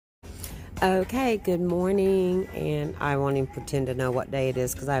Okay, good morning, and I won't even pretend to know what day it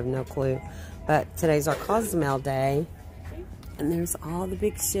is because I have no clue. But today's our Cozumel day, and there's all the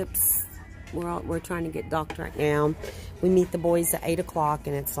big ships. We're trying to get docked right now. We meet the boys at 8 o'clock,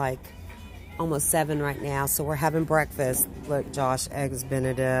 and it's like almost 7 right now. So we're having breakfast. Look, Josh, eggs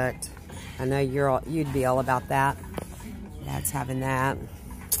Benedict. I know you'd be all about that. Dad's having that.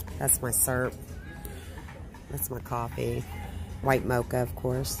 That's my syrup. That's my coffee. White mocha, of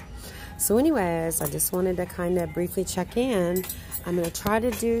course. So anyways, I just wanted to kind of briefly check in. I'm going to try to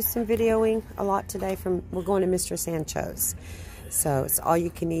do some videoing a lot today. We're going to Mr. Sancho's. So it's all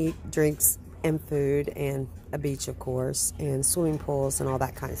you can eat, drinks and food, and a beach, of course, and swimming pools and all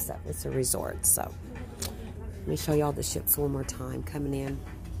that kind of stuff. It's a resort. So let me show you all the ships one more time coming in.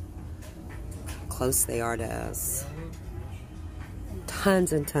 How close they are to us.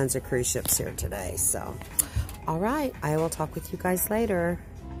 Tons and tons of cruise ships here today. So, all right, I will talk with you guys later.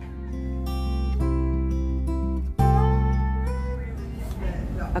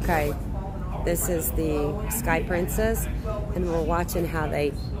 Okay, this is the Sky Princess, and we're watching how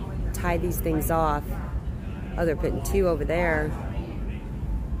they tie these things off. Oh, they're putting 2 over there.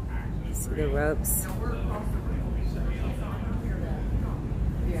 See the ropes?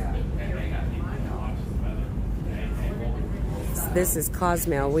 So this is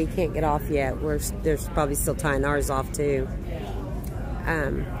Cozumel. We can't get off yet. They're probably still tying ours off too.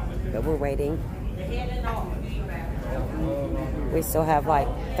 But we're waiting. We still have like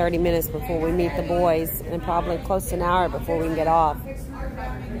 30 minutes before we meet the boys, and probably close to an hour before we can get off.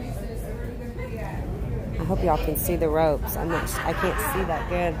 I hope y'all can see the ropes. I can't see that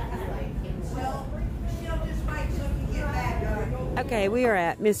good. Okay, we are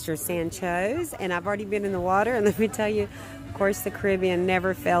at Mr. Sancho's, and I've already been in the water, and let me tell you, of course, the Caribbean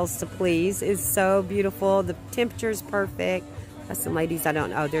never fails to please. It's so beautiful. The temperature's perfect. That's some ladies I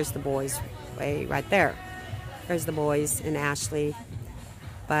don't know. There's the boys way right there. There's the boys and Ashley.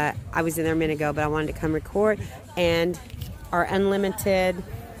 But I was in there a minute ago, but I wanted to come record. And our unlimited,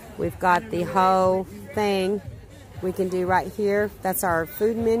 we've got the whole thing we can do right here. That's our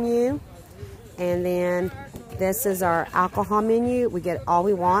food menu. And then this is our alcohol menu. We get all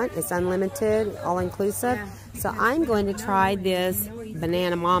we want. It's unlimited, all inclusive. So I'm going to try this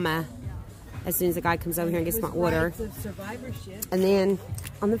Banana Mama as soon as the guy comes over here and gets my order. And then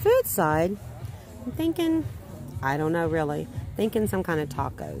on the food side, I'm thinking, I don't know really, thinking some kind of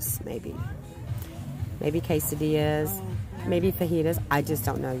tacos, maybe quesadillas, maybe fajitas. I just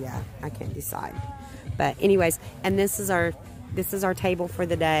don't know yet. I can't decide. But anyways, and this is our table for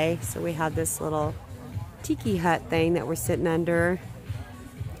the day. So we have this little tiki hut thing that we're sitting under.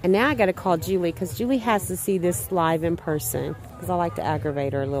 And now I got to call Julie, because Julie has to see this live in person, because I like to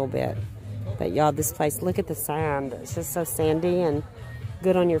aggravate her a little bit. But y'all, this place, look at the sand. It's just so sandy and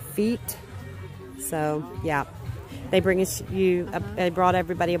good on your feet. So yeah, they brought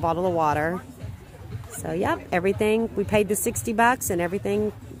everybody a bottle of water. So yep, everything, we paid the $60 and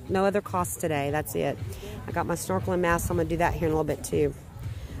everything, no other cost today. That's it. I got my snorkeling mask. I'm gonna do that here in a little bit too.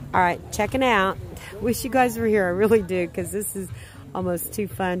 All right, checking out. Wish you guys were here. I really do, because this is almost too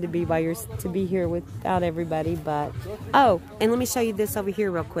fun to be here without everybody. But oh, and let me show you this over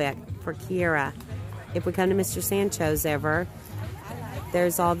here real quick for Kiera. If we come to Mr. Sancho's ever,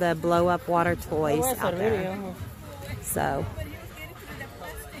 there's all the blow-up water toys out there. So,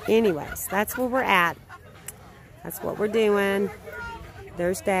 anyways, that's where we're at. That's what we're doing.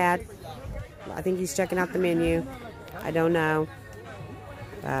 There's Dad. I think he's checking out the menu. I don't know.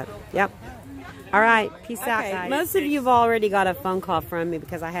 But, yep. All right. Peace out, guys. Most of you have already got a phone call from me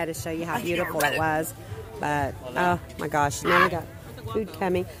because I had to show you how beautiful it was. But, oh, my gosh. Now we got food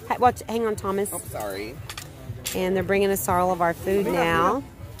coming. Hey, watch. Hang on, Thomas. Oh, sorry. And they're bringing us all of our food now.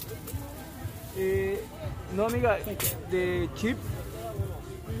 No, amiga, the chips.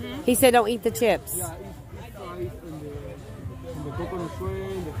 He said don't eat the chips. Yeah, it's fried and the coconut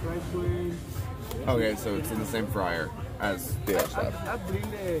shrimp, the fried shrimp. Okay, so it's in the same fryer as the other stuff. I bring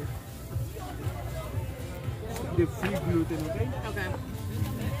the free gluten, okay? Okay.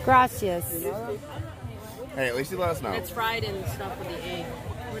 Gracias. Hey, at least you let us know. It's fried and stuff with the egg.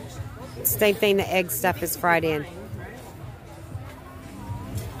 Same thing, the egg stuff is fried in.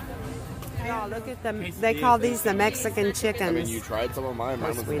 Oh, look at them. They call these the Mexican chickens. I mean, you tried some of mine.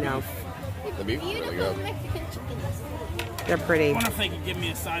 Mine was we know. The beef is really good. They're pretty. I wonder if they could give me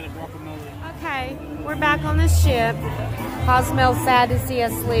a side of guacamole. Okay, we're back on the ship. Cozumel sad to see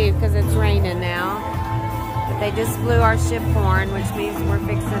us leave because it's raining now. But they just blew our ship horn, which means we're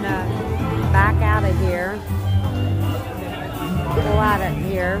fixing to back out of here. Pull out of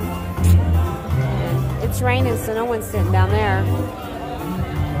here. And it's raining, so no one's sitting down there.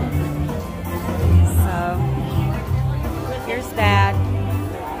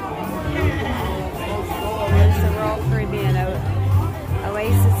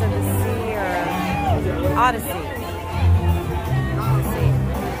 gotta see. Let's see.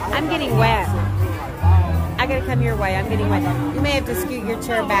 I'm getting wet. I gotta come your way. I'm getting wet. You may have to scoot your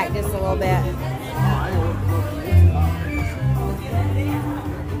chair back just a little bit.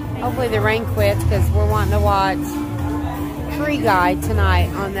 Hopefully the rain quits because we're wanting to watch Free Guy tonight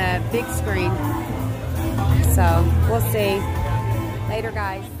on the big screen. So we'll see. Later,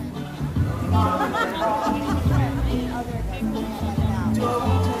 guys.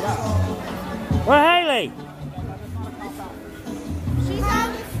 Where Haley? She's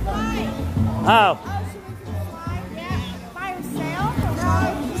on the slide. Oh. Oh, she went to the slide? Yeah. By herself? Or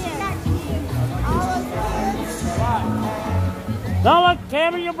all those kids? Don't look,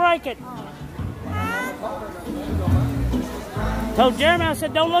 camera, you'll break it. Told Jeremy, I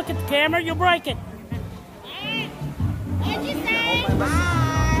said, don't look at the camera, you'll break it. What'd you say? Hi.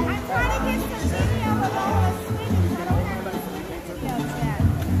 I'm trying to get some video of all the swimming. I don't have any swimming videos yet.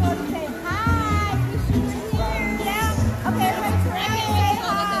 So to say hi, wish you were here. Yeah. Okay, everybody turn around and say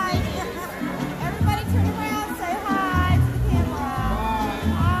hi. Everybody turn around and say hi to the camera.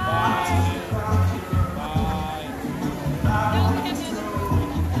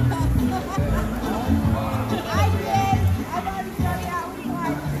 I did. I've already started out with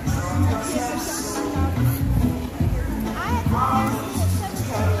one. I had to ask you at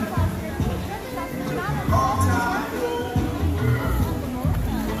 7:30 across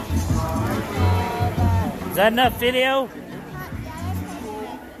here. Is that enough video?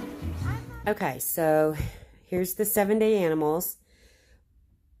 Okay, so here's the 7-day animals.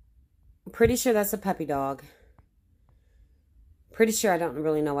 I'm pretty sure that's a puppy dog. Pretty sure I don't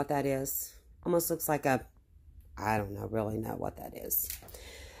really know what that is. Almost looks like a, I don't know, really know what that is.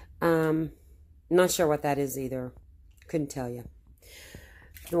 Not sure what that is either. Couldn't tell you.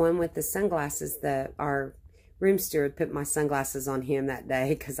 The one with the sunglasses, that our room steward put my sunglasses on him that day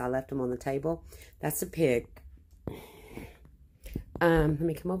because I left them on the table. That's a pig. Let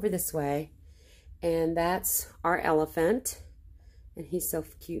me come over this way. And that's our elephant. And he's so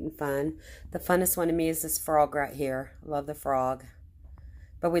cute and fun. The funnest one to me is this frog right here. I love the frog.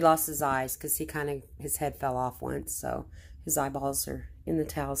 But we lost his eyes because his head fell off once. So his eyeballs are in the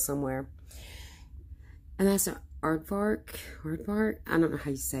towel somewhere. And that's an aardvark. Aardvark? I don't know how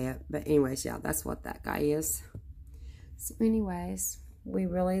you say it. But anyways, yeah, that's what that guy is. So anyways,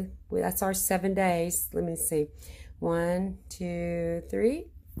 that's our 7 days. Let me see. 1, 2, 3,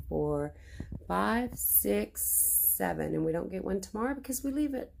 4, 5, 6, 7. And we don't get one tomorrow because we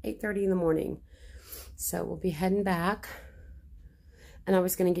leave at 8:30 in the morning. So we'll be heading back. And I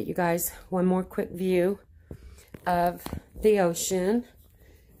was going to get you guys one more quick view of the ocean.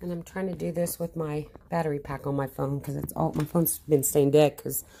 And I'm trying to do this with my battery pack on my phone because my phone's been staying dead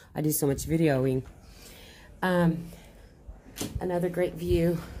because I do so much videoing. Another great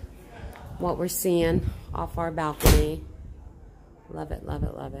view. What we're seeing off our balcony. Love it, love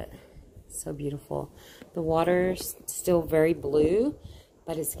it, love it. So beautiful. The water's still very blue,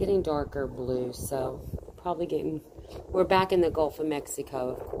 but it's getting darker blue. So we're back in the Gulf of Mexico,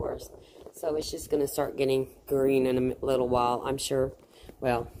 of course. So it's just going to start getting green in a little while, I'm sure.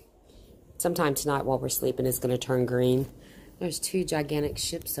 Well, sometime tonight while we're sleeping, it's going to turn green. There's 2 gigantic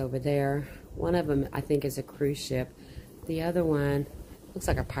ships over there. One of them, I think, is a cruise ship. The other one looks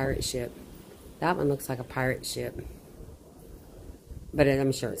like a pirate ship. That one looks like a pirate ship. But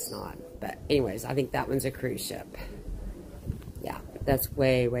I'm sure it's not. But anyways, I think that one's a cruise ship. Yeah, that's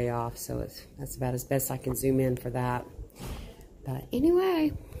way, way off. So that's about as best I can zoom in for that. But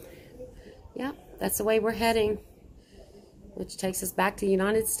anyway, yeah, that's the way we're heading. Which takes us back to the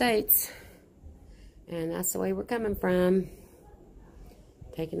United States. And that's the way we're coming from.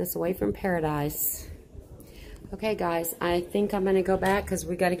 Taking us away from paradise. Okay, guys, I think I'm going to go back because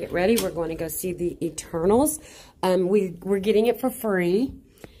we got to get ready. We're going to go see the Eternals. We're getting it for free.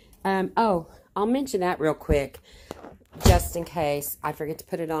 Oh, I'll mention that real quick, just in case I forget to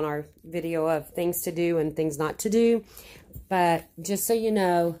put it on our video of things to do and things not to do. But just so you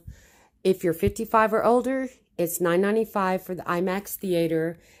know, if you're 55 or older, it's $9.95 for the IMAX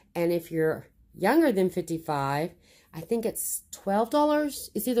theater. And if you're younger than 55, I think it's $12.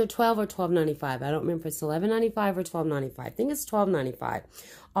 It's either $12 or $12.95. I don't remember if it's $11.95 or $12.95. I think it's $12.95.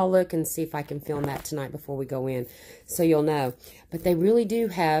 I'll look and see if I can film that tonight before we go in, so you'll know. But they really do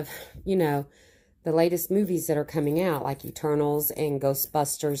have, you know, the latest movies that are coming out, like Eternals and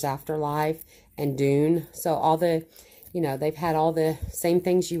Ghostbusters Afterlife and Dune. So all the, you know, they've had all the same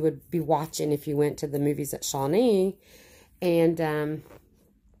things you would be watching if you went to the movies at Shawnee. And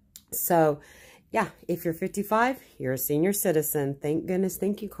so yeah, if you're 55, you're a senior citizen. Thank goodness.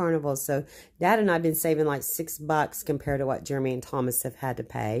 Thank you, Carnival. So Dad and I have been saving like $6 compared to what Jeremy and Thomas have had to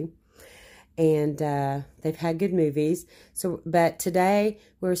pay. and they've had good movies. So, but today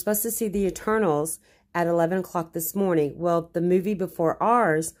we were supposed to see The Eternals at 11 o'clock this morning. Well, the movie before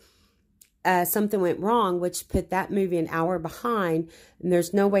ours, something went wrong, which put that movie an hour behind, and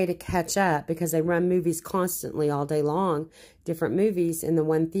there's no way to catch up because they run movies constantly all day long, different movies in the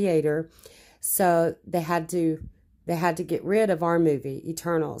one theater. So they had to get rid of our movie,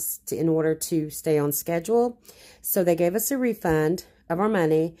 Eternals, in order to stay on schedule. So they gave us a refund of our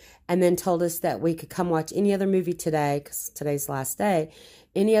money and then told us that we could come watch any other movie today, because today's the last day,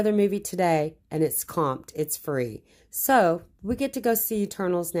 any other movie today, and it's comped, it's free. So we get to go see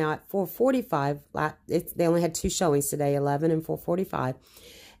Eternals now at 4:45. They only had 2 showings today, 11 and 4:45.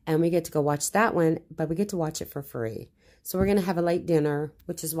 And we get to go watch that one, but we get to watch it for free. So we're going to have a late dinner,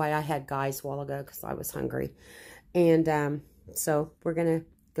 which is why I had guys a while ago, because I was hungry. And so we're going to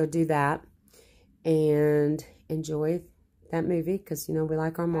go do that and enjoy that movie, because, you know, we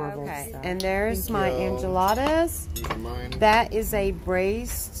like our Marvels. Okay, so. And there's my enchiladas. That is a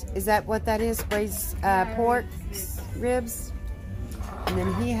braised, is that what that is? Braised pork ribs. And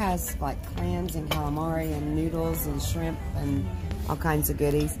then he has like clams and calamari and noodles and shrimp and all kinds of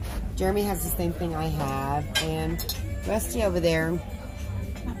goodies. Jeremy has the same thing I have. And Rusty over there,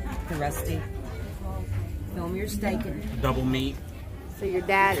 the Rusty, film your steak. Double meat. So your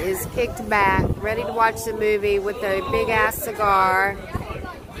dad is kicked back, ready to watch the movie with a big-ass cigar.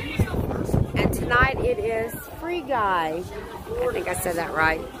 And tonight it is Free Guy. I think I said that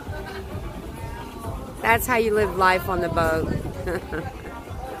right. That's how you live life on the boat.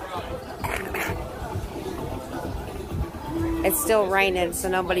 It's still raining, so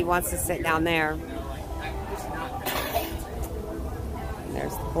nobody wants to sit down there.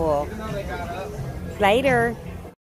 There's the pool. Later.